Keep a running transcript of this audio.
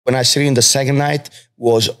when I sit in the second night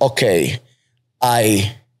was, okay, now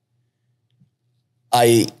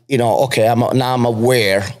I'm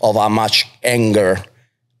aware of how much anger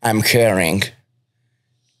I'm carrying.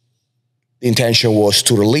 The intention was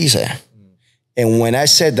to release it. And when I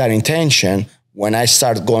set that intention, when I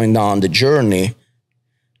started going down the journey,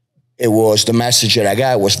 it was the message that I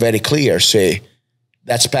got was very clear. Say,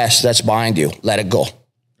 that's past, that's behind you, let it go.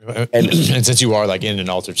 And since you are like in an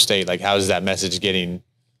altered state, like how is that message getting?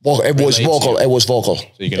 Well, it was vocal. It was vocal. So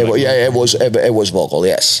you can it was vocal.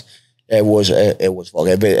 Yes, it was vocal.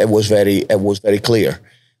 It was very clear.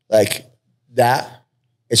 Like that,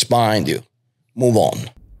 it's behind you. Move on.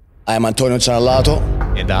 I'm Antonio Zannellato,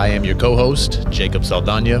 and I am your co-host, Jacob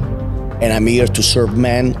Saldana. And I'm here to serve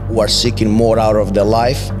men who are seeking more out of their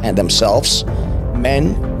life and themselves,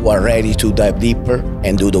 men who are ready to dive deeper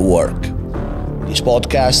and do the work. In this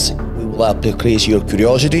podcast, we will help increase your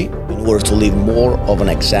curiosity in order to live more of an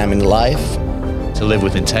examined life, to live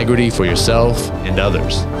with integrity for yourself and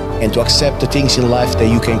others, and to accept the things in life that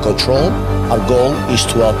you can control. Our goal is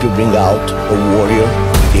to help you bring out the warrior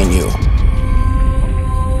within you.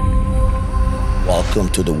 Welcome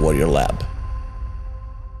to the Warrior Lab.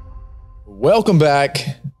 Welcome back.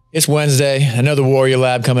 It's Wednesday, another Warrior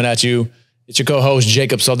Lab coming at you. It's your co-host,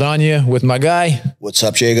 Jacob Saldana, with my guy. What's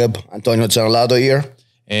up, Jacob? Antonio Zannellato here.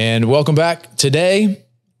 And welcome back. Today,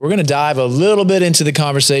 we're going to dive a little bit into the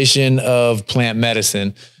conversation of plant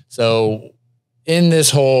medicine. So in this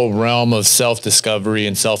whole realm of self-discovery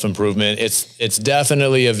and self-improvement, it's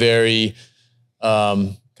definitely a very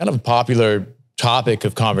kind of popular topic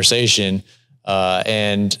of conversation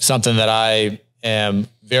and something that I am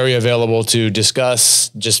very available to discuss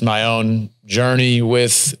just my own journey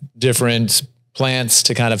with different plants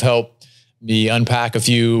to kind of help me unpack a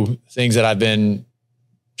few things that I've been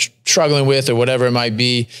struggling with or whatever it might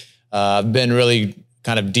be. I've been really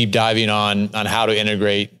kind of deep diving on how to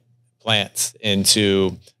integrate plants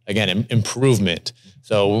into, again, improvement.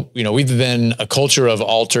 So, we've been a culture of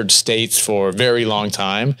altered states for a very long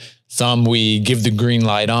time. Some we give the green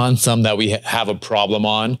light on, some that we have a problem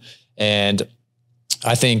on. And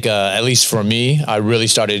I think, at least for me, I really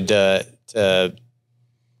started to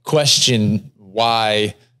question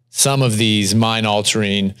why some of these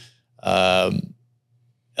mind-altering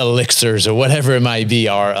elixirs or whatever it might be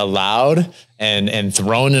are allowed and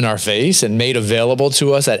thrown in our face and made available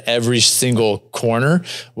to us at every single corner,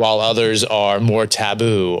 while others are more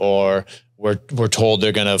taboo or we're told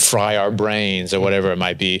they're going to fry our brains or whatever it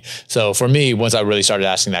might be. So for me, once I really started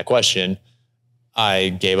asking that question, I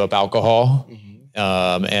gave up alcohol.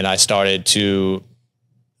 And I started to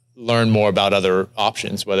learn more about other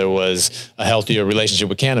options, whether it was a healthier relationship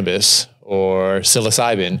with cannabis or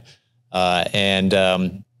psilocybin,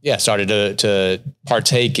 started to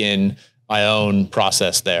partake in my own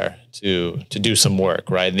process there to do some work,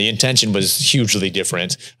 right? And the intention was hugely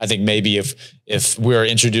different. I think maybe if we're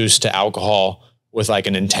introduced to alcohol with like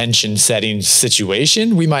an intention setting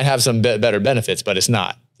situation, we might have some better benefits, but it's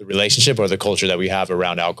not the relationship or the culture that we have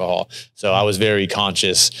around alcohol. So I was very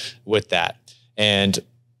conscious with that. And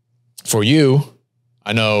for you,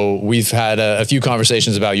 I know we've had a few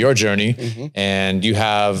conversations about your journey, and you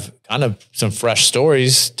have kind of some fresh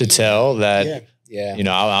stories to tell that,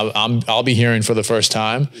 I'll be hearing for the first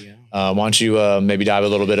time. Why don't you maybe dive a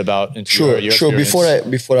little bit about into your experience?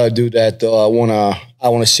 Before I do that, I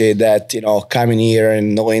wanna say that coming here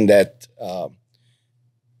and knowing that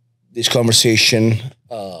this conversation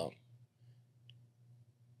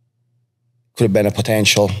could have been a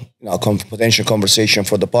potential conversation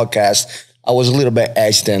for the podcast, I was a little bit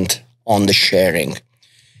hesitant on the sharing,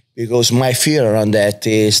 because my fear on that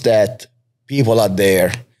is that people out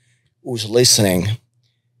there who's listening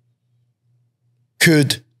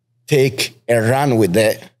could take a run with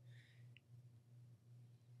it,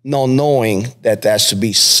 not knowing that there has to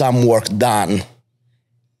be some work done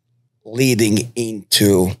leading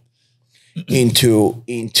into the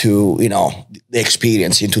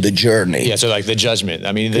experience, into the journey. Yeah. So like the judgment.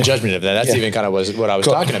 I mean, the judgment of that. That's even kind of what I was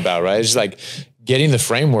talking about, right? It's like getting the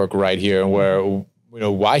framework right here, where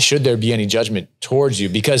why should there be any judgment towards you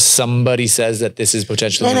because somebody says that this is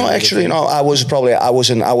potentially actually, I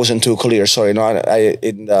wasn't too clear. Sorry,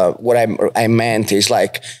 what I meant is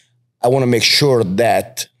like I want to make sure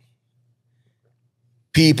that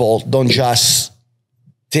people don't just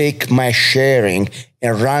take my sharing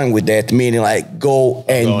and run with that, meaning like go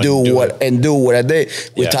and do what I did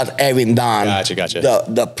without having done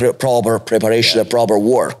the proper preparation, the proper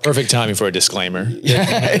work. Perfect timing for a disclaimer.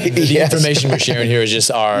 The information we're sharing here is just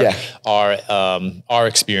our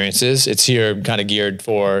experiences. It's here kind of geared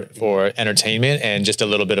for entertainment and just a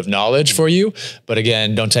little bit of knowledge for you. But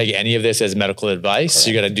again, don't take any of this as medical advice.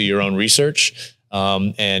 You got to do your own research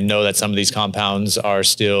and know that some of these compounds are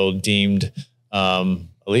still deemed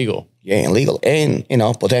illegal. Yeah, illegal and,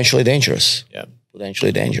 potentially dangerous. Yeah.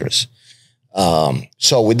 Potentially dangerous.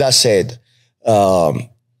 So with that said,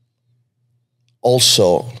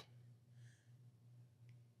 also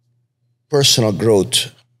personal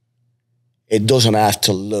growth, it doesn't have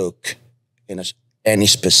to look in any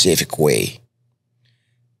specific way.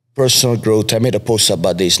 Personal growth, I made a post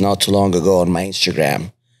about this not too long ago on my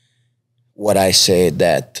Instagram, what I said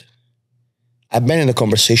that I've been in a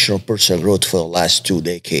conversation of personal growth for the last 2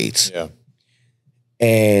 decades. Yeah.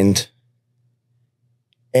 And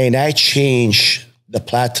I changed the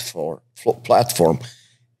platform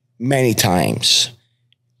many times.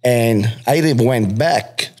 And I even went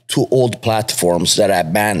back to old platforms that I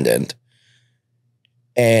abandoned.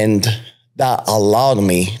 And that allowed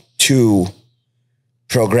me to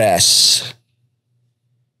progress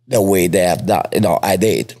the way that I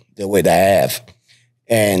did, the way that I have.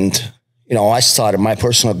 And I started my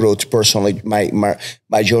personal growth personally.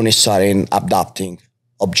 My journey started in adopting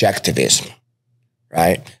objectivism,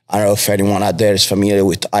 right? I don't know if anyone out there is familiar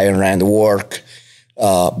with Ayn Rand work,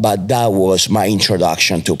 but that was my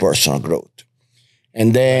introduction to personal growth.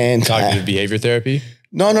 And then cognitive behavior therapy.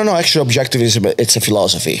 No. Actually, objectivism, it's a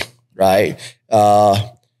philosophy, right?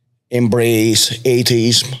 Embrace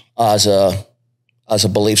atheism as a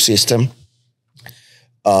belief system,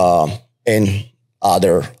 and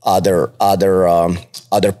other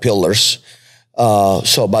pillars.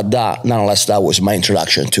 But that, nonetheless, that was my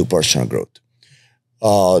introduction to personal growth.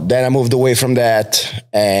 Then I moved away from that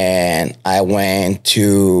and I went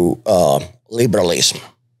to liberalism.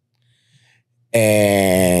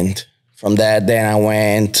 And from that, then I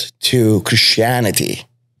went to Christianity.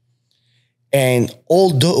 And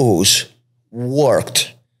all those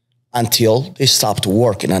worked until they stopped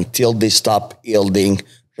working, until they stopped yielding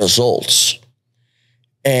results.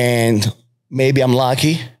 And maybe I'm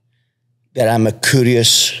lucky that I'm a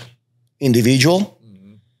curious individual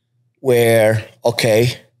where,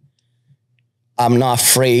 okay, I'm not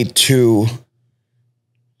afraid to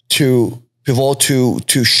pivot,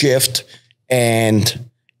 to shift and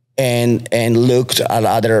looked at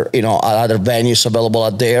other venues available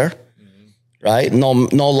out there, right? No,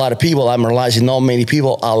 a lot of people, I'm realizing not many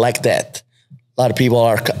people are like that. A lot of people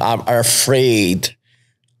are afraid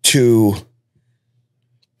to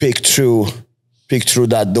pick through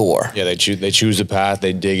that door. Yeah, they choose a path,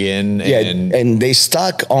 they dig in, and they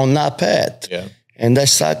stuck on that path. Yeah, and they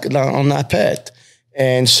stuck on that path.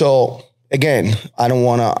 And so again, I don't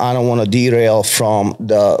wanna derail from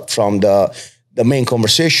the main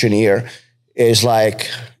conversation here. Is like,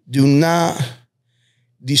 do not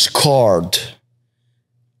discard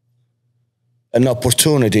an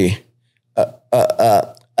opportunity.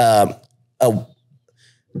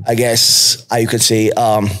 I guess you could say,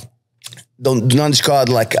 do not discard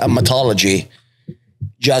like a methodology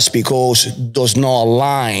just because it does not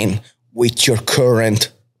align with your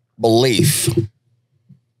current belief,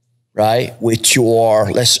 right? With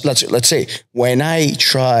your let's say when I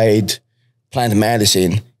tried plant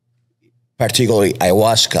medicine, particularly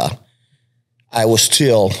ayahuasca, I was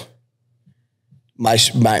still my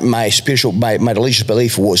religious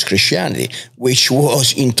belief was Christianity, which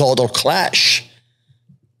was in total clash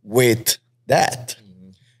with that.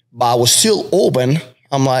 But I was still open.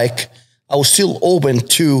 I was still open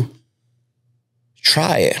to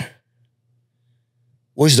try it.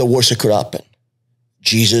 What's the worst that could happen?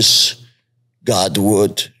 Jesus, God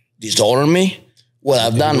would dishonor me? Well,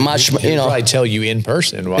 I've done much, He would probably tell you in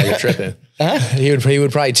person while you're tripping. Huh? He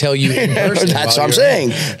would probably tell you in person. That's what I'm saying.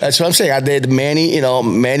 That's what I'm saying. I did many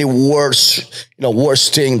worse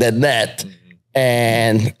thing than that.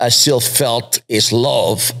 And I still felt his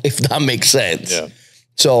love, if that makes sense. Yeah.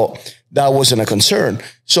 So that wasn't a concern.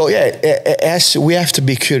 So as we have to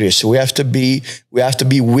be curious. We have to be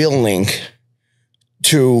willing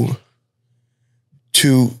to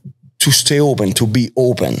stay open, to be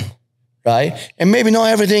open, right? And maybe not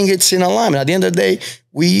everything it's in alignment. At the end of the day,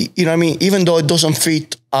 even though it doesn't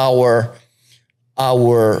fit our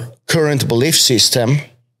current belief system,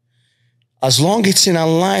 as long as it's in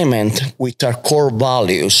alignment with our core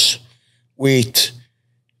values, with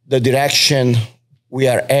the direction we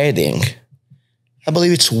are heading, I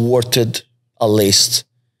believe it's worth it at least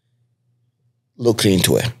look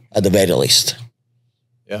into it at the very least.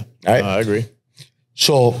 Yeah, right. I agree.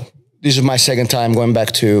 So this is my second time going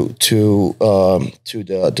back to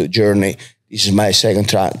the journey. This is my second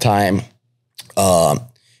time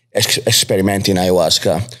experimenting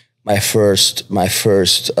ayahuasca. My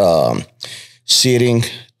first sitting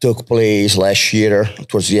took place last year,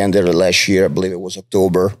 towards the end of the last year. I believe it was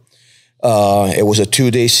October. It was a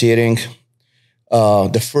 2-day sitting.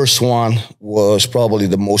 The first one was probably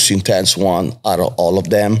the most intense one out of all of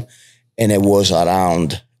them, and it was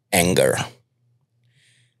around anger.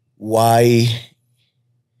 Why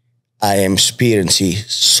I am experiencing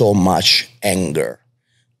so much anger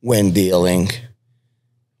when dealing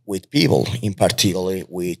with people, in particular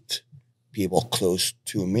with people close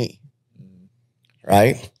to me,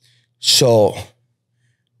 right? So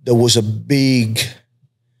there was a big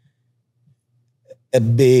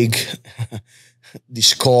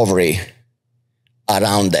discovery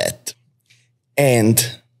around that.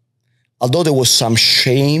 And although there was some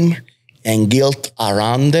shame and guilt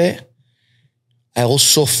around it, I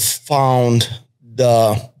also found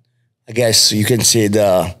I guess you can say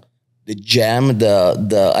the gem,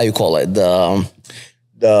 how you call it, the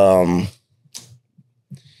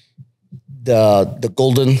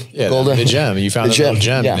golden, the gem. You found the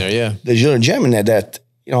gem there, yeah. The gem in there that,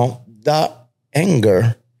 that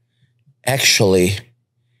anger actually,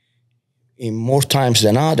 in more times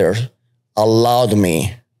than others, allowed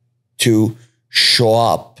me to show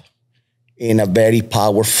up in a very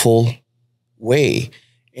powerful way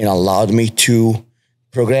and allowed me to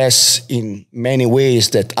progress in many ways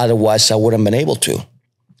that otherwise I wouldn't have been able to.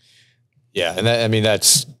 Yeah. And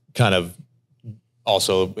that's kind of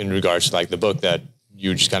also in regards to like the book that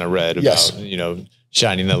you just kind of read about,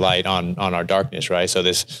 shining the light on our darkness, right? So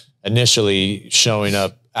this initially showing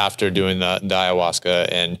up after doing the ayahuasca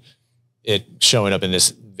and it showing up in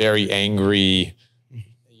this very angry,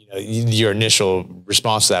 your initial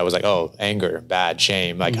response to that was like, oh, anger, bad,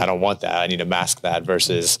 shame. Like, I don't want that. I need to mask that,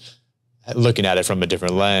 versus looking at it from a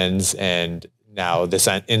different lens. And now this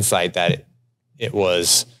insight that it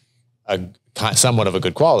was somewhat of a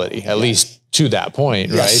good quality, at least to that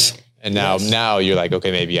point. Right. And now you're like,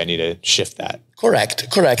 okay, maybe I need to shift that. Correct.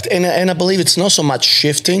 And I believe it's not so much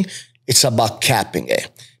shifting, it's about capping it.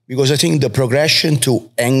 Because I think the progression to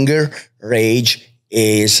anger, rage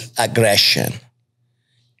is aggression.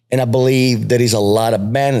 And I believe there is a lot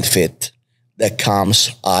of benefit that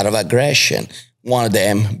comes out of aggression. One of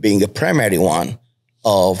them being the primary one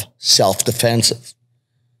of self-defensive,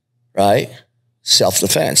 right?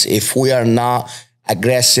 Self-defense. If we are not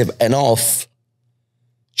aggressive enough,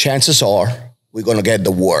 chances are we're going to get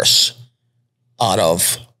the worst out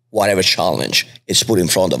of whatever challenge is put in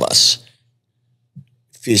front of us.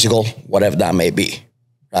 Physical, whatever that may be,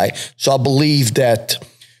 right? So I believe that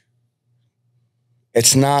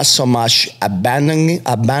it's not so much abandoning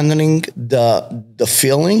the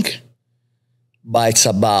feeling, but it's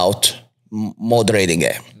about moderating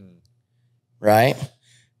it, right?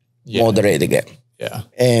 Yeah. Moderating it. Yeah.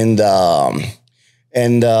 And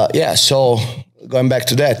so going back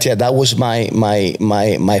to that, that was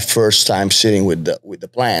my first time sitting with the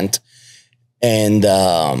plant. And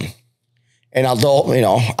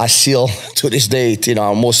although, I still, to this date,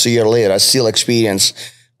 almost a year later, I still experience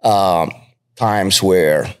times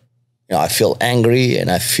where, I feel angry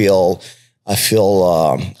and I feel, my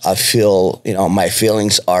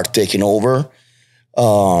feelings are taking over.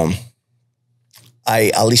 I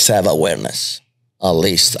at least have awareness. I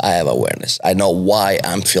know why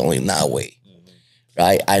I'm feeling that way,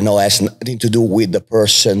 right? I know it has nothing to do with the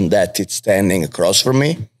person that is standing across from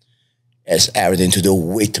me. It has everything to do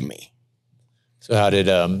with me. So how'd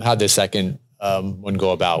the second one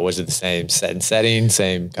go about? Was it the same setting,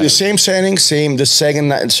 same kind of? Same setting, the second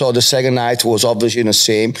night. So the second night was obviously in the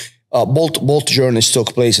same. Both journeys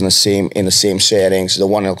took place in the same settings. The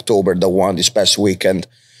one in October, the one this past weekend.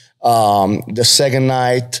 The second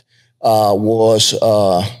night was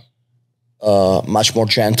much more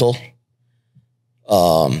gentle,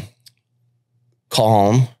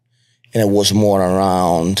 calm, and it was more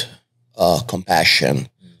around compassion,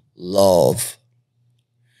 love,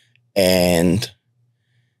 and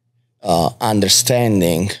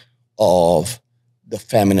understanding of the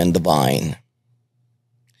feminine divine,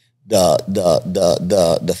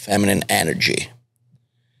 the feminine energy,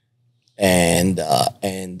 and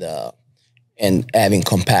having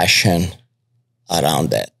compassion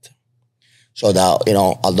around that. So that,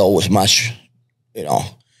 although it was much,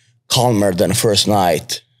 calmer than the first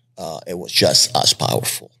night, it was just as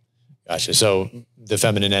powerful. Gotcha. So the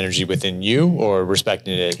feminine energy within you, or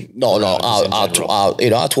respecting it? No,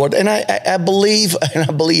 outward. And I believe,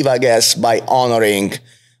 I guess, by honoring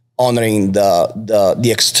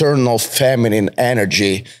the external feminine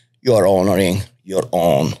energy, you're honoring your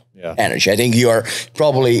own energy. I think you're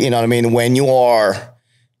probably, when you are,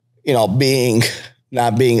 not being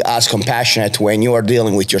as compassionate when you are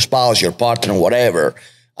dealing with your spouse, your partner, whatever,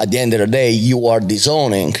 at the end of the day, you are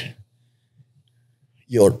disowning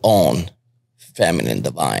your own feminine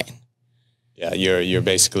divine. Yeah, you're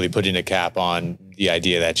basically putting a cap on the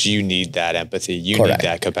idea that you need that empathy, you need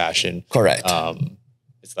that compassion. Correct.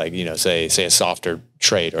 It's like, say a softer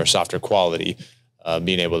trait or a softer quality,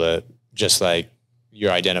 being able to, just like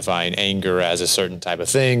you're identifying anger as a certain type of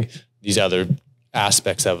thing, these other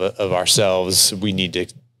aspects of ourselves we need to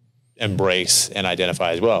embrace and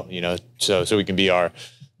identify as well, so we can be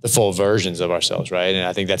the full versions of ourselves, right? And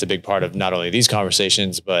I think that's a big part of not only these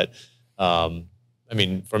conversations, but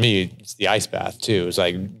for me, it's the ice bath too. It's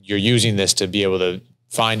like you're using this to be able to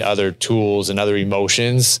find other tools and other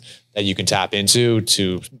emotions that you can tap into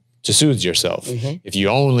to soothe yourself. Mm-hmm. If you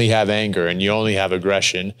only have anger and you only have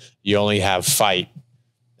aggression, you only have fight,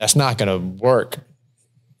 that's not going to work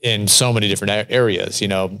in so many different areas.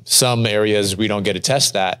 Some areas we don't get to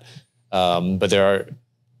test that, but there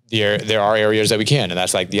are areas that we can, and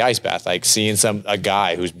that's like the ice bath. Like seeing a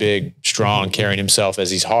guy who's big, strong, carrying himself as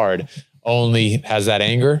he's hard, only has that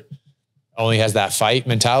anger, only has that fight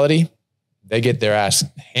mentality. They get their ass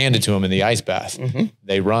handed to them in the ice bath. Mm-hmm.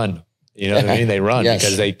 They run. You know what I mean? They run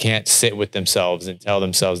because they can't sit with themselves and tell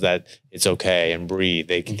themselves that it's okay and breathe.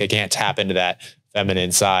 They can't tap into that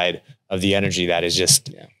feminine side of the energy that is just,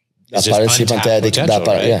 it's just untapped potential,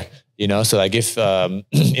 right? So like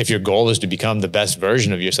if your goal is to become the best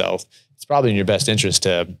version of yourself, it's probably in your best interest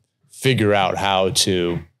to figure out how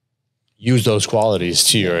to use those qualities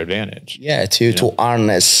to your advantage. Yeah, to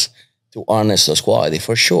harness those qualities,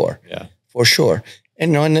 for sure. Yeah, for sure.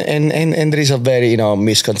 And there is a very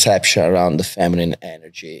misconception around the feminine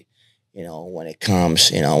energy, when it comes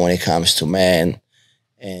to men,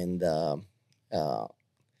 and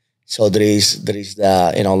so there is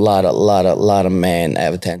the a lot of men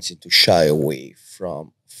have a tendency to shy away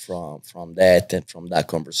from that and from that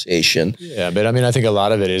conversation. Yeah, but I think a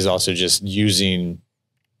lot of it is also just using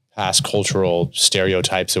past cultural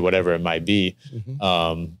stereotypes or whatever it might be,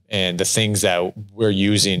 and the things that we're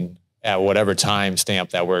using at whatever time stamp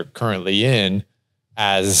that we're currently in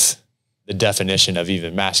as the definition of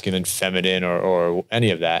even masculine, feminine, or any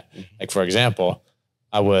of that. Mm-hmm. Like, for example,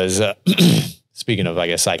 I was, speaking of, I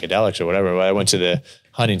guess, psychedelics or whatever, I went to the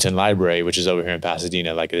Huntington Library, which is over here in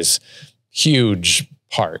Pasadena, like this huge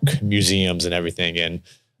park, museums and everything. And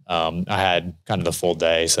I had kind of the full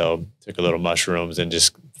day, so took a little mushrooms and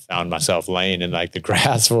just found myself laying in like the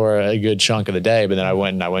grass for a good chunk of the day. But then I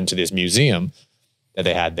went to this museum that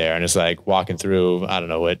they had there, and it's like walking through, I don't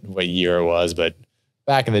know what year it was, but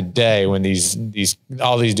back in the day when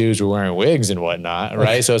all these dudes were wearing wigs and whatnot,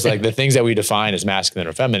 right? So it's like the things that we define as masculine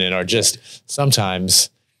or feminine are just sometimes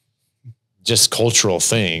just cultural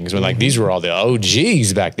things. When like these were all the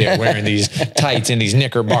OGs back there wearing these tights and these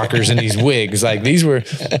knickerbockers and these wigs. Like these were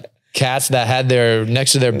cats that had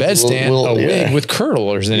next to their bedstand a wig with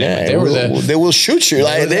curlers in it. They will shoot you.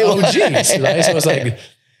 Like they were OGs, right? So it's like,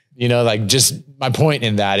 like just my point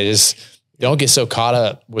in that is don't get so caught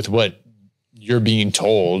up with what you're being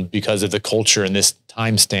told because of the culture and this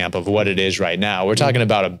timestamp of what it is right now. We're talking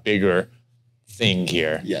about a bigger thing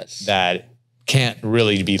here that can't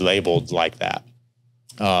really be labeled like that.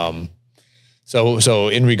 So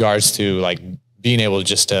in regards to like being able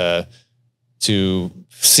just to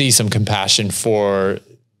see some compassion for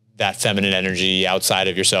that feminine energy outside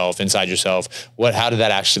of yourself, inside yourself, how did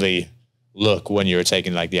that actually look when you were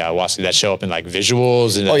taking like the ayahuasca? Did that show up in like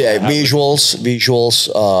visuals? And visuals.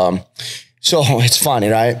 So it's funny,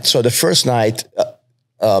 right? So the first night,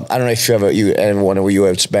 I don't know if everyone of you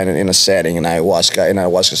have spent in a setting in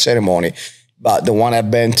ayahuasca ceremony, but the one I've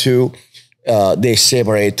been to, they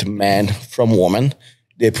separate man from woman.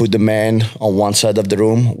 They put the man on one side of the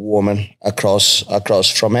room, woman across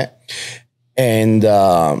from it, and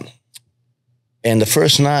the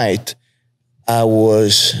first night, I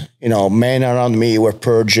was, men around me were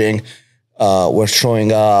purging, were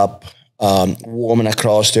throwing up. Women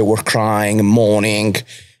across there were crying, moaning,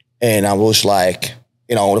 and I was like,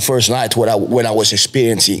 the first night when I was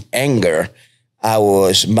experiencing anger,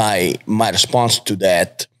 my response to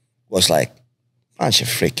that was like, bunch of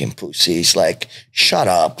freaking pussies, like shut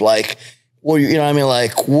up, like what you know what I mean,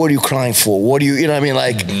 like what are you crying for? What do you know what I mean,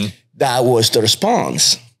 like that was the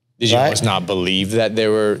response. Did you almost not believe that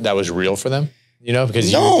that was real for them? you know,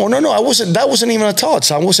 because no, that wasn't even a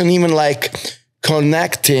thought. I wasn't even like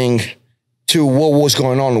connecting to what was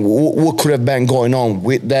going on, what could have been going on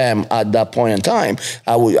with them at that point in time.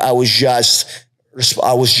 I was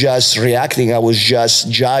just reacting. I was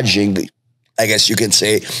just judging, I guess you can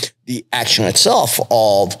say, the action itself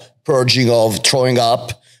of purging, of throwing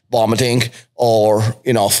up, vomiting, or,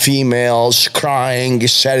 you know, females crying,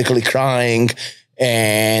 hysterically crying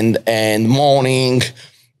and moaning.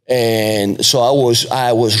 And so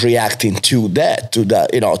I was reacting to that,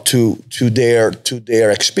 you know, to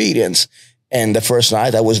their experience. And the first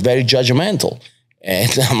night I was very judgmental.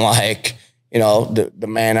 And I'm like, you know, the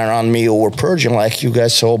men around me who were purging, like, you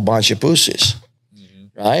guys are a whole bunch of pussies.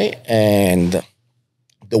 Mm-hmm. Right? And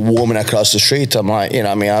the woman across the street, I'm like, you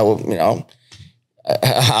know, I mean, I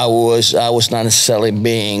was not necessarily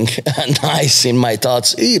being nice in my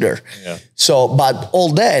thoughts either. Yeah. So, but all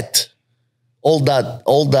that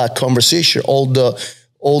conversation, all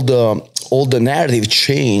the narrative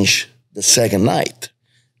changed the second night,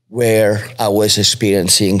 where I was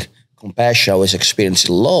experiencing compassion, I was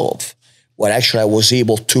experiencing love, where actually I was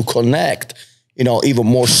able to connect, you know, even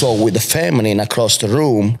more so with the feminine across the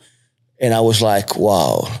room. And I was like,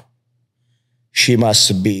 wow, she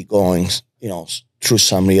must be going, you know, through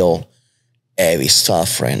some real heavy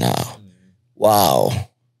stuff right now. Mm-hmm. Wow.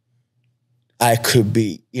 I could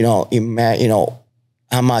be, you know,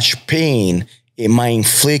 how much pain am I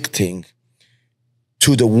inflicting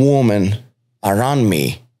to the woman around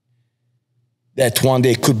me that one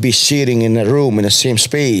day could be sitting in a room in the same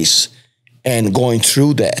space and going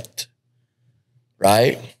through that,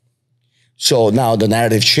 right? So now the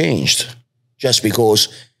narrative changed just because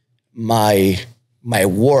my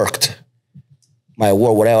work,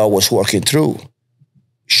 whatever I was working through,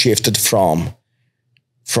 shifted from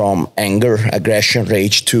anger, aggression,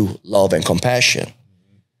 rage to love and compassion,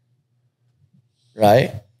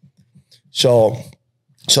 right? So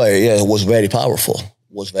yeah, it was very powerful.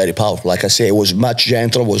 Like I say, it was much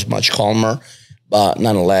gentler, was much calmer, but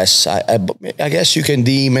nonetheless, I guess you can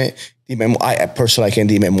deem it. I personally can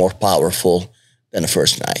deem it more powerful than the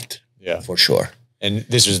first night. Yeah, for sure. And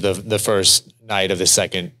this was the first night of the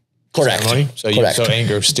second. Correct. Ceremony? So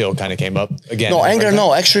anger still kind of came up again. No, anger.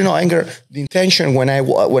 No, actually, no anger. The intention when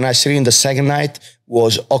I sit in the second night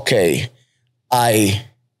was, okay,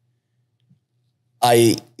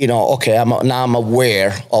 you know, okay, I'm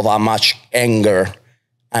aware of how much anger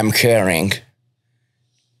I'm carrying.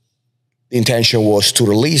 The intention was to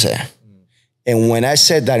release it. And when I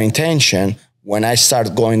said that intention, when I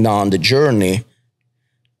started going down the journey,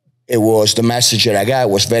 it was the message that I got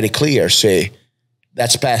was very clear. Say,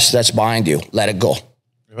 that's past, that's behind you. Let it go.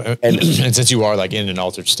 And since you are like in an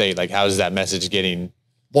altered state, like how is that message getting?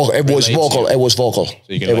 Well, it was vocal. It was vocal. So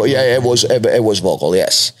you can it was vocal.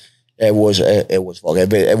 Yes, it was vocal.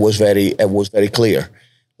 It was very clear.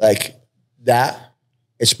 Like that,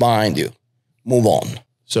 it's behind you. Move on.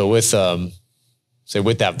 So with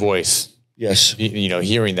with that voice, yes, you know,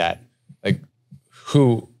 hearing that, like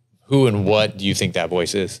who and what do you think that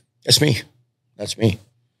voice is? That's me. That's me.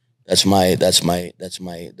 That's my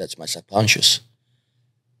subconscious.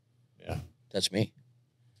 Yeah. That's me.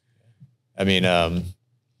 I mean,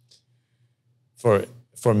 for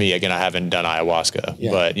me, again, I haven't done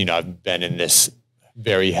ayahuasca, but you know, I've been in this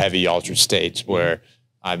very heavy altered state where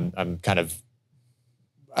I'm kind of,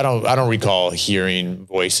 I don't recall hearing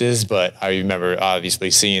voices, but I remember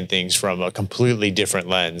obviously seeing things from a completely different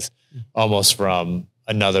lens, almost from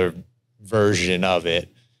another version of it.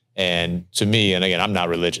 And to me, and again, I'm not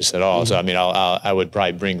religious at all. So, I mean, I would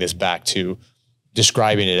probably bring this back to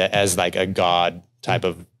describing it as like a God type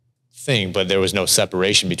of thing, but there was no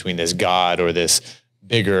separation between this God or this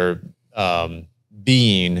bigger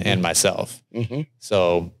being and myself. Mm-hmm.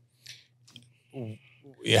 So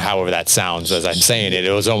however that sounds as I'm saying it,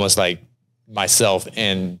 it was almost like myself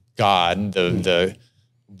and God, the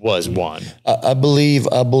was one. I believe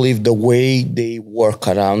the way they work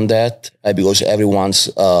around that, because everyone's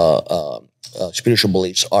spiritual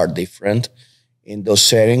beliefs are different in those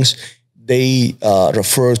settings, they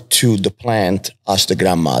refer to the plant as the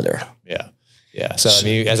grandmother. Yeah. So I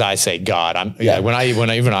mean, as I say God, when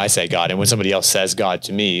I say God, and when somebody else says God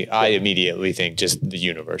to me, I immediately think just the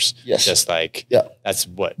universe. Yes. Just like that's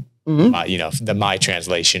what my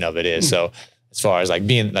translation of it is. So as far as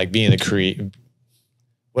being the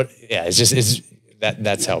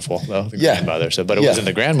that's helpful though. The grandmother. So, but it wasn't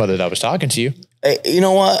the grandmother that was talking to you. You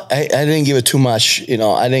know what? I didn't give it too much.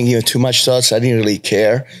 I didn't give it too much thoughts. I didn't really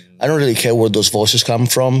care. I don't really care where those voices come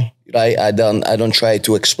from. Right? I don't try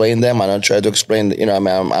to explain them. I don't try to explain.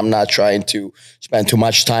 I'm not trying to spend too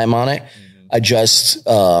much time on it. Mm-hmm. I just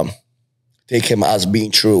take him as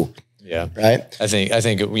being true. Yeah. Right. I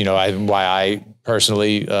think, you know, why I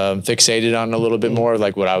personally fixated on a little bit more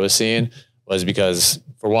like what I was seeing was because,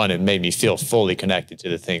 for one, it made me feel fully connected to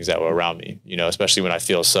the things that were around me, you know, especially when I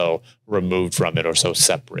feel so removed from it or so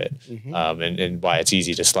separate. And why it's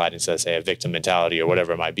easy to slide into, say, a victim mentality or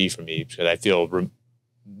whatever it might be for me, because I feel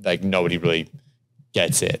like nobody really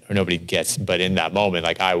gets it or nobody gets, but in that moment,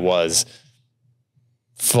 like I was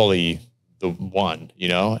fully the one, you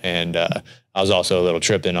know, and I was also a little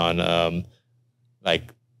tripping on like,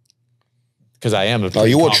 because I am a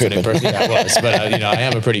pretty confident person. Yeah, I was, but you know, I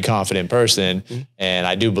am a pretty confident person, and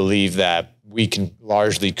I do believe that we can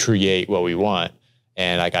largely create what we want.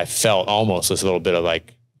 And like I felt almost this little bit of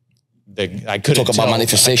like I couldn't talk about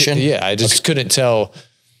manifestation. I just couldn't tell.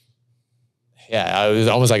 Yeah, I was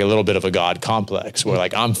almost like a little bit of a God complex where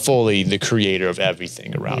like I'm fully the creator of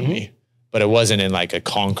everything around me. But it wasn't in like a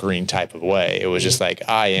conquering type of way. It was just like,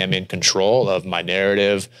 I am in control of my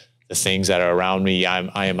narrative, the things that are around me.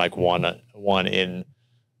 I am like one in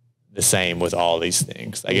the same with all these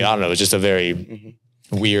things. Like, I don't know, it's just a very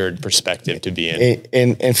weird perspective to be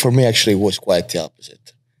in. And for me, actually, it was quite the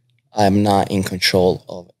opposite. I'm not in control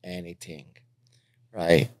of anything,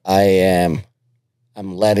 right? I'm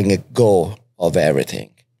letting it go of everything.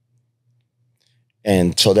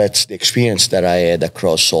 And so that's the experience that I had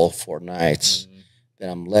across all 4 nights,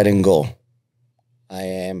 that I'm letting go.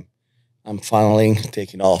 I'm finally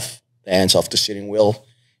taking off the hands off the steering wheel.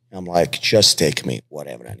 And I'm like, just take me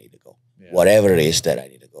wherever I need to go. Yeah. Whatever it is that I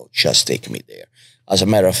need to go, just take me there. As a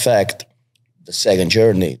matter of fact, the second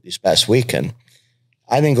journey this past weekend,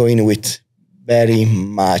 I didn't go in with very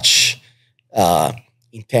much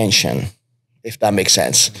intention, if that makes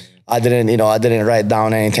sense. I didn't write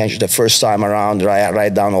down any intention the first time around. Right? I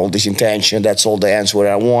write down all this intention. That's all the answer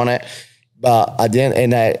I wanted. But I didn't,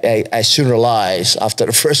 and I soon realized after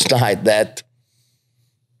the first night that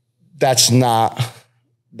that's not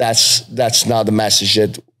the message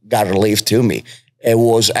that God relieved to me. It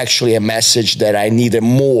was actually a message that I needed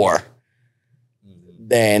more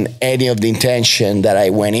than any of the intention that I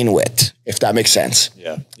went in with, if that makes sense.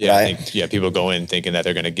 Yeah. Yeah. Right? I think, people go in thinking that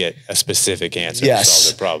they're going to get a specific answer to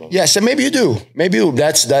solve their problem. Yes. And maybe you do. Maybe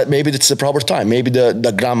that's the proper time. Maybe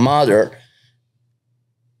the grandmother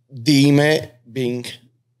deem it being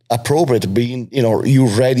appropriate, being, you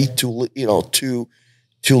ready to,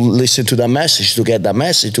 to listen to that message, to get that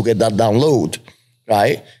message, to get that download.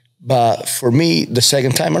 Right. But for me, the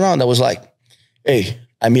second time around, I was like, hey,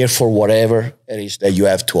 I'm here for whatever it is that you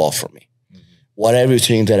have to offer me, whatever you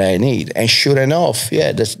think that I need. And sure enough,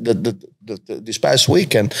 this past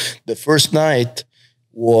weekend, the first night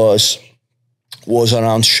was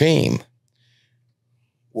around shame,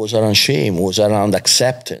 was around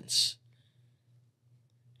acceptance,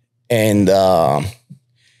 and of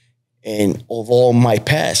all my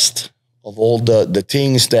past, of all the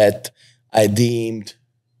things that I deemed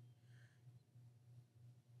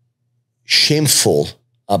shameful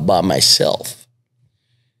about myself,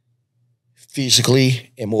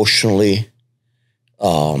 physically, emotionally,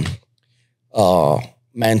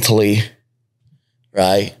 mentally,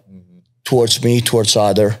 right? Towards me, towards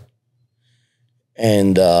other,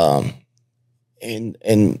 and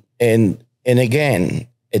again,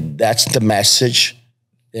 that's the message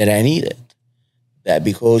that I needed. That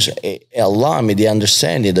because it allowed me the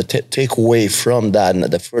understanding, the takeaway from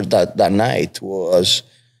that night was,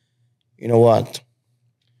 you know what?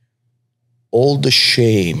 All the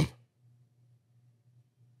shame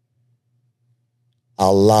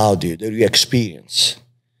allowed you, that you experience,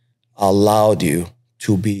 allowed you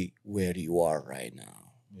to be where you are right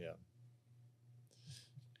now. Yeah.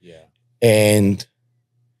 Yeah. And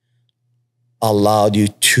allowed you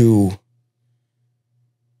to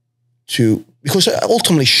because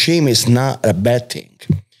ultimately shame is not a bad thing.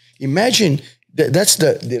 Imagine, that's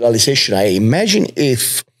the realization I imagine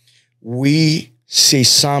if we see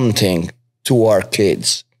something to our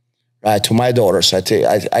kids, right? To my daughters,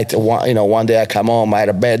 one day I come home, I had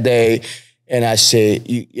a bad day, and I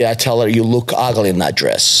say, I tell her, you look ugly in that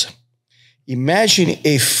dress. Imagine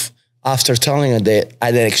if after telling her that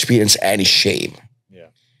I didn't experience any shame. Yeah.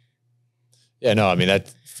 Yeah, no, I mean, that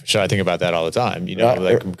for sure. I think about that all the time,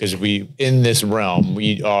 because in this realm,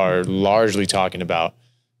 we are largely talking about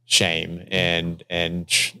shame and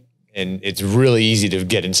it's really easy to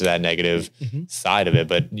get into that negative side of it.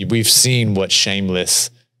 But we've seen what shameless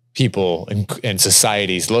people and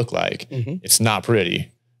societies look like. It's not pretty.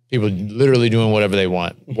 People literally doing whatever they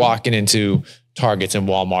want, walking into Targets and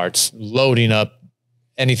Walmarts, loading up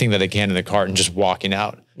anything that they can in the cart and just walking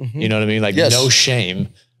out. You know what I mean? Like no shame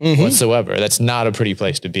whatsoever. That's not a pretty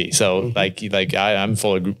place to be. So I'm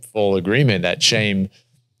full agreement that shame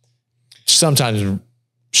sometimes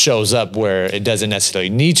shows up where it doesn't necessarily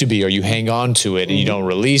need to be, or you hang on to it and you don't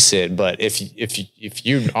release it. But if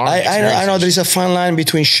you aren't, I know there's a fine line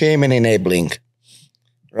between shame and enabling,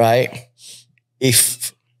 right?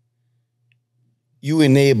 If you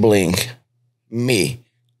enabling me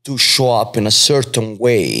to show up in a certain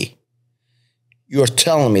way, you're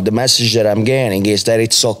telling me the message that I'm getting is that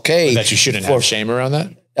it's okay. That you shouldn't have shame around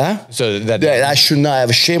that? Huh? So that I should not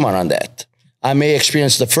have shame around that. I may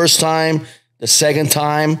experience the first time, the second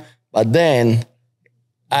time, but then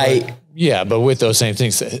but with those same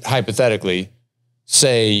things, hypothetically,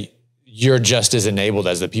 say you're just as enabled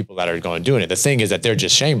as the people that are going doing it. The thing is that they're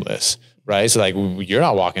just shameless, right? So like you're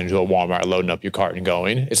not walking into a Walmart, loading up your cart and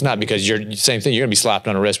going. It's not because you're same thing. You're gonna be slapped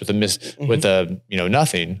on the wrist with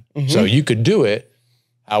nothing. So you could do it.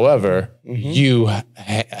 However, you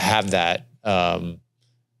have that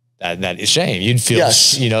that is shame. You'd feel, I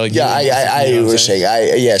hear what you're saying.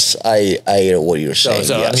 I hear what you're saying.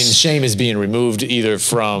 So I mean, shame is being removed either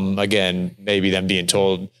from, again, maybe them being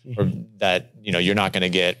told or that, you're not going to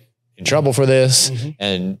get in trouble for this.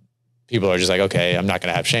 And people are just like, okay, I'm not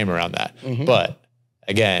going to have shame around that. But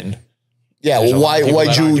again,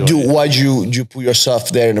 why'd you put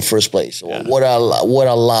yourself there in the first place? What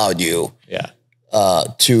allowed you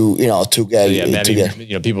to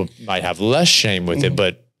get people might have less shame with it,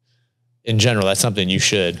 but in general, that's something you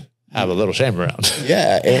should have a little shame around.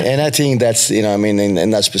 And I think that's,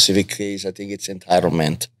 in that specific case, I think it's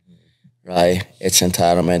entitlement, right? It's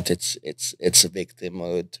entitlement. It's a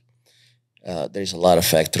victimhood. There's a lot of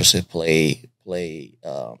factors that play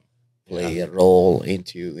a role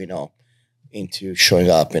into showing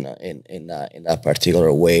up in that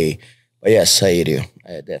particular way. But yes, I hear you.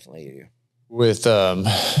 I definitely hear you. With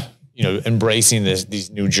embracing these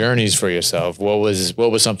new journeys for yourself, what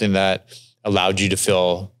was something that allowed you to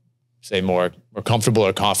feel, say, more comfortable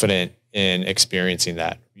or confident in experiencing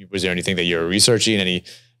that? Was there anything that you were researching?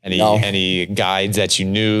 Any guides that you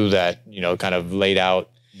knew that kind of laid out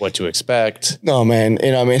what to expect? No, man.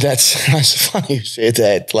 That's funny you say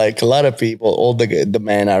that. Like a lot of people, all the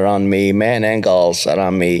men around me, men and girls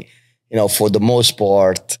around me, for the most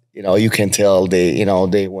part, you can tell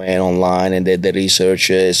they went online and did the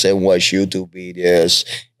researches and watched YouTube videos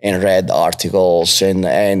and read articles and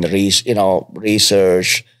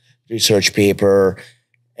research paper.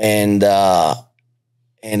 And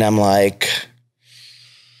I'm like,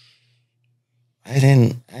 I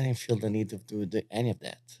didn't feel the need to do any of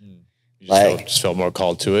that. You just felt more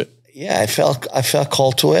called to it. Yeah, I felt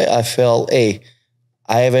called to it. I felt, hey,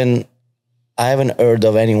 I haven't heard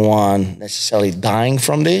of anyone necessarily dying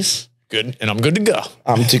from this. Good, and I'm good to go.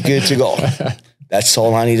 I'm too good to go. That's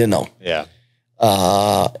all I need to know. Yeah.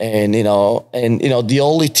 The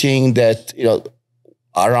only thing that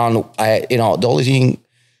around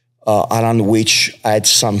which I had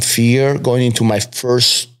some fear going into my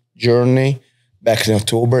first journey back in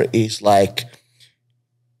October is like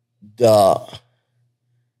the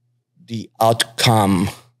outcome.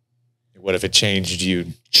 What if it changed you?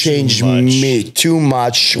 Changed me too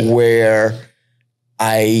much, where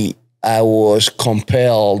I was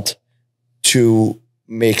compelled to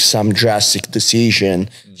make some drastic decision,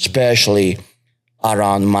 especially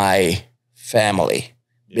around my family,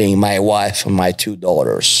 being my wife and my two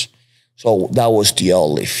daughters. So that was the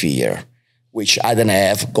only fear, which I didn't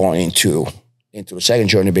have going into the second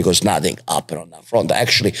journey because nothing happened on that front.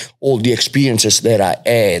 Actually, all the experiences that I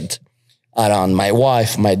had around my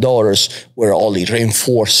wife, my daughters, were only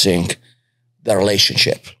reinforcing the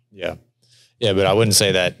relationship. Yeah. Yeah, but I wouldn't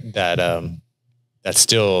say that's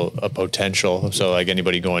still a potential. So like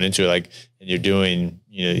anybody going into it, like, and you're doing,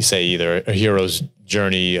 you say either a hero's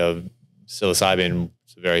journey of psilocybin,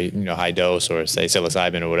 it's a very, high dose, or say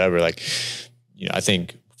psilocybin or whatever, like, I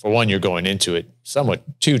think for one, you're going into it somewhat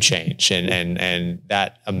to change, and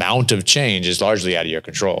that amount of change is largely out of your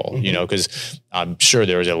control, because I'm sure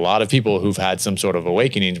there's a lot of people who've had some sort of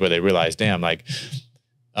awakenings where they realize, damn, like,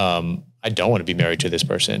 I don't want to be married to this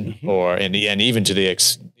person, and even to the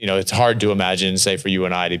it's hard to imagine, say for you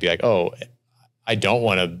and I, to be like, oh, I don't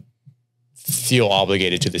want to feel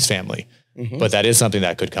obligated to this family, but that is something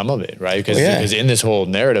that could come of it, right? Because in this whole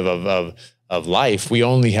narrative of life, we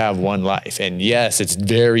only have one life. And yes, it's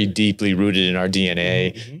very deeply rooted in our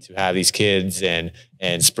DNA to have these kids and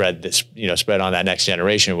spread this, spread on that next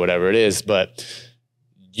generation, whatever it is. But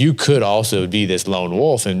you could also be this lone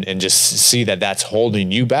wolf and just see that that's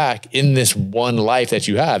holding you back in this one life that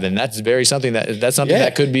you have. And that's something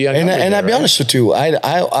that could be uncovered. And I'll be honest with you,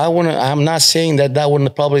 I'm not saying that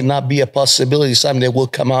would probably not be a possibility, something that will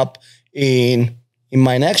come up in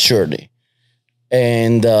my next journey.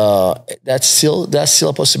 And that's still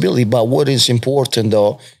a possibility. But what is important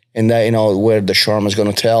though, and that, where the Sharma is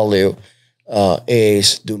going to tell you,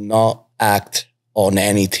 is do not act on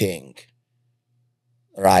anything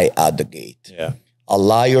right out the gate. Yeah.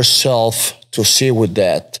 Allow yourself to sit with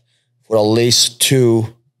that for at least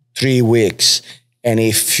 2-3 weeks. And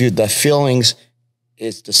if the feelings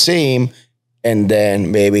is the same, and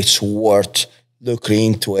then maybe it's worth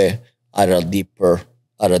looking into it at a deeper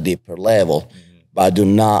level. Mm-hmm. But do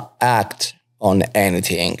not act on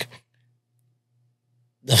anything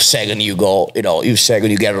the second you go,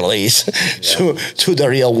 second you get released to the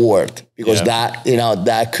real world, because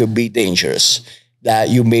that could be dangerous. That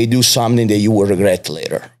you may do something that you will regret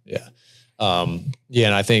later. Yeah. And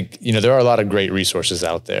I think, there are a lot of great resources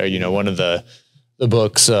out there. One of the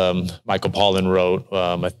books Michael Pollan wrote,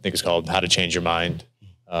 I think it's called How to Change Your Mind.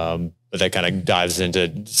 But that kind of dives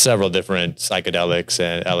into several different psychedelics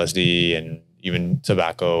and LSD and even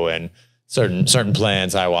tobacco and certain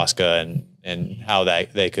plants, ayahuasca, and how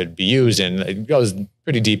they could be used. And it goes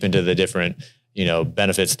pretty deep into the different,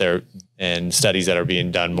 benefits there and studies that are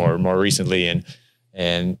being done more recently.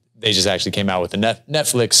 And they just actually came out with a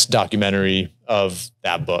Netflix documentary of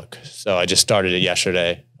that book. So I just started it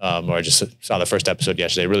yesterday, or I just saw the first episode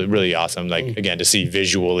yesterday. Really, really awesome. Like, again, to see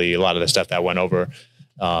visually a lot of the stuff that went over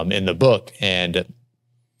in the book. And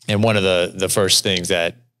one of the first things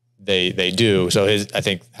that they do. So I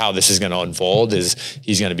think how this is going to unfold is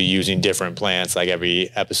he's going to be using different plants, like every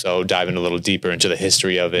episode, diving a little deeper into the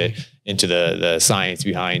history of it, into the science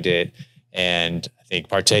behind it, and I think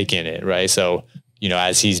partake in it. Right. So,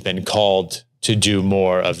 as he's been called to do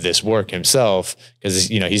more of this work himself, because,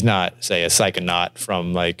 he's not, say, a psychonaut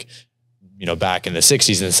from back in the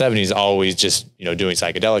 60s and 70s, always just, doing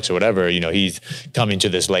psychedelics or whatever. He's coming to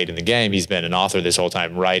this late in the game. He's been an author this whole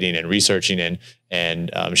time, writing and researching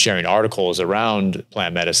and sharing articles around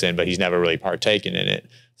plant medicine, but he's never really partaken in it.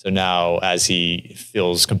 So now, as he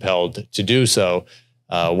feels compelled to do so,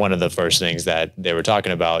 one of the first things that they were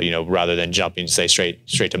talking about, rather than jumping, say, straight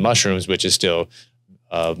to mushrooms, which is still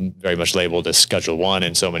very much labeled as Schedule I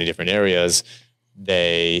in so many different areas,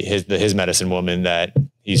 his medicine woman that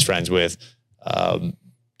he's friends with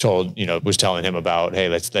was telling him about, hey,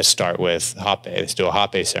 let's start with hape. Let's do a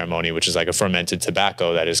hape ceremony, which is like a fermented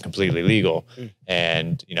tobacco that is completely legal.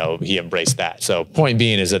 And, he embraced that. So point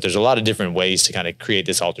being is that there's a lot of different ways to kind of create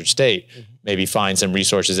this altered state. Maybe find some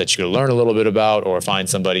resources that you can learn a little bit about, or find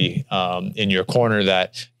somebody in your corner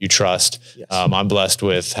that you trust. Yes. I'm blessed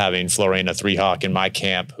with having Florena Threehawk in my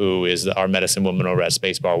camp, who is our medicine woman over at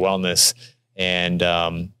Spacebar Wellness. And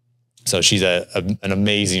so she's an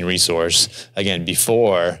amazing resource. Again, do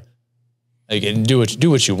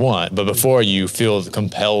what you want, but before you feel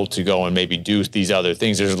compelled to go and maybe do these other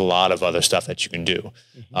things, there's a lot of other stuff that you can do.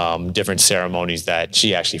 Different ceremonies that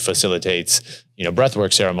she actually facilitates,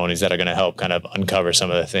 breathwork ceremonies that are going to help kind of uncover some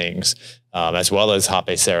of the things, as well as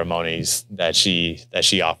hape ceremonies that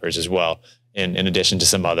she offers as well. In addition to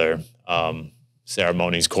some other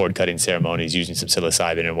ceremonies, cord cutting ceremonies using some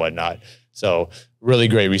psilocybin and whatnot. So really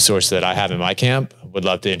great resource that I have in my camp. Would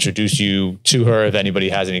love to introduce you to her if anybody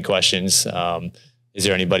has any questions. Is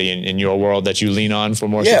there anybody in your world that you lean on for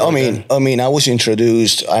more? Yeah, I was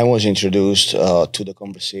introduced to the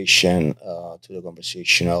conversation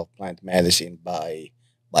of plant medicine by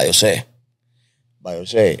Jose.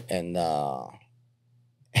 And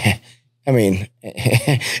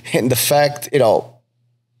and the fact,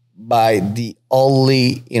 by the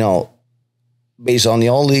only, based on the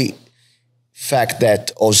only fact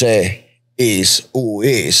that Jose is who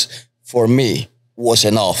is, for me, was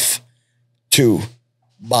enough to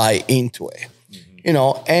buy into it.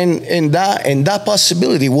 And that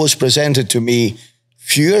possibility was presented to me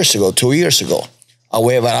 2 years ago.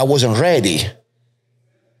 However, I wasn't ready.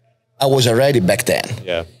 I wasn't ready back then.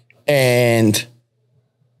 Yeah. And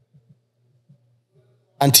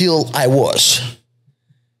until I was.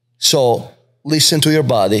 So listen to your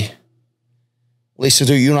body. You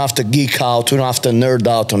don't have to geek out. You don't have to nerd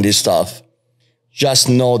out on this stuff. Just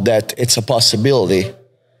know that it's a possibility,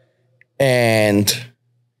 and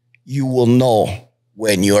you will know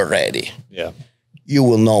when you're ready. Yeah. You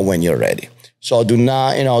will know when you're ready. So do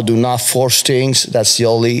not force things. That's the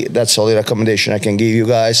only recommendation I can give you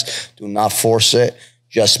guys. Do not force it.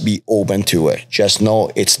 Just be open to it. Just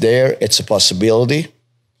know it's there. It's a possibility.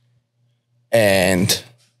 And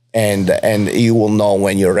and you will know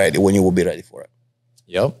when you're ready, when you will be ready for it.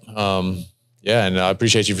 Yep. Yeah. And I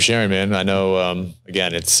appreciate you for sharing, man. I know,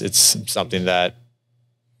 again, it's something that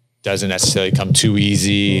doesn't necessarily come too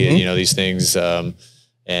easy, you know, these things. And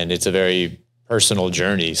it's a very personal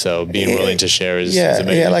journey. So being willing to share is amazing.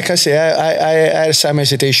 Yeah. Like I say, I had some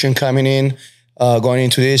hesitation coming in, going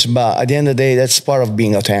into this, but at the end of the day, that's part of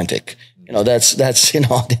being authentic. You know, that's, you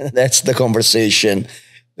know, that's the conversation.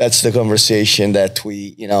 That's the conversation that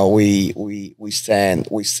we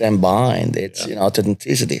stand behind. It's, you know,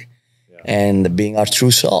 authenticity and being our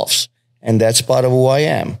true selves. And that's part of who I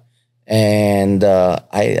am. And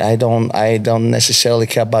I don't necessarily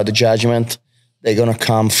care about the judgment. They're gonna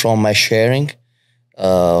come from my sharing.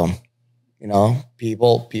 You know,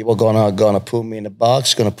 people gonna put me in a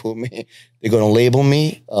box, they're gonna label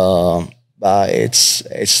me. But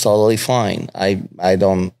it's totally fine. I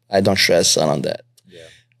don't stress on that.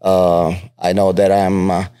 I know that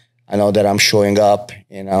I'm showing up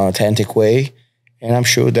in an authentic way, and I'm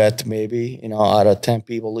sure that maybe, you know, out of 10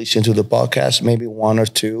 people listening to the podcast, maybe 1 or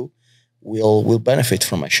 2 will benefit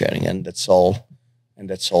from my sharing, and that's all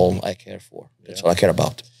I care for. That's all I care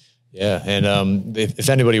about. Yeah, and if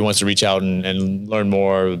anybody wants to reach out and learn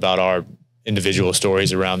more about our individual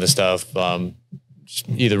stories around this stuff,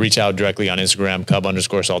 either reach out directly on Instagram,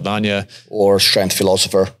 Cub_Saldana, or Strength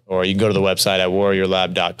Philosopher, or you can go to the website at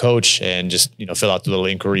Warriorlab.coach and just, you know, fill out the little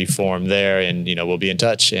inquiry form there, and, you know, we'll be in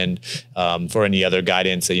touch. And for any other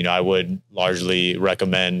guidance, you know, I would largely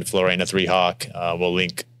recommend Florena 3Hawk. We'll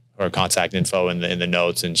link her contact info in the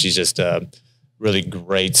notes, and she's just really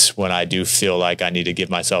great when I do feel like I need to give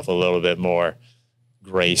myself a little bit more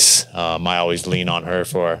grace. I always lean on her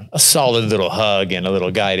for a solid little hug and a little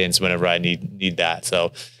guidance whenever I need that.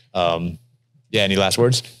 So, yeah. Any last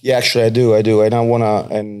words? Yeah, actually I do.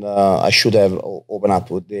 And I should have opened up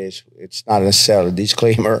with this. It's not necessarily a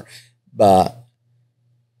disclaimer, but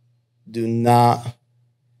do not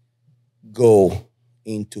go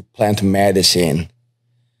into plant medicine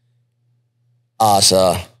as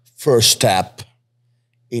a first step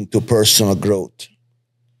into personal growth.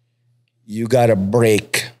 You got to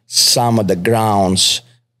break some of the grounds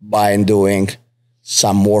by doing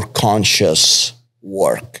some more conscious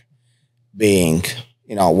work. Being,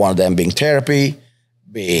 you know, one of them being therapy,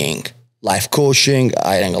 being life coaching,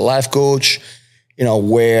 hiring a life coach, you know,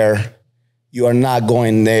 where you are not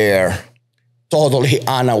going there totally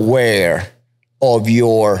unaware of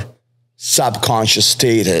your subconscious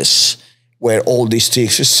status, where all these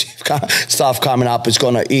stuff coming up is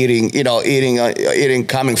gonna eating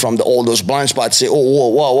coming from all those blind spots. Say,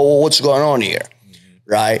 whoa, what's going on here,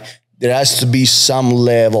 right? There has to be some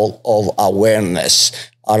level of awareness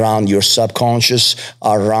around your subconscious,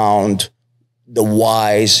 around the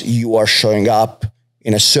whys you are showing up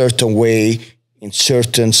in a certain way, in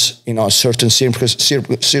certain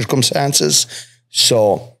circumstances.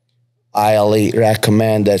 So I highly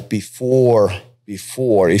recommend that before,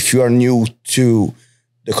 if you are new to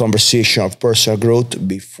the conversation of personal growth,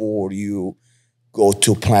 before you go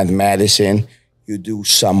to plant medicine, you do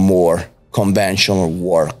some more conventional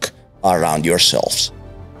work around yourselves.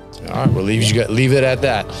 All right, we'll leave it at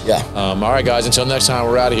that. Yeah. All right, guys, until next time,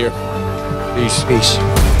 we're out of here. Peace.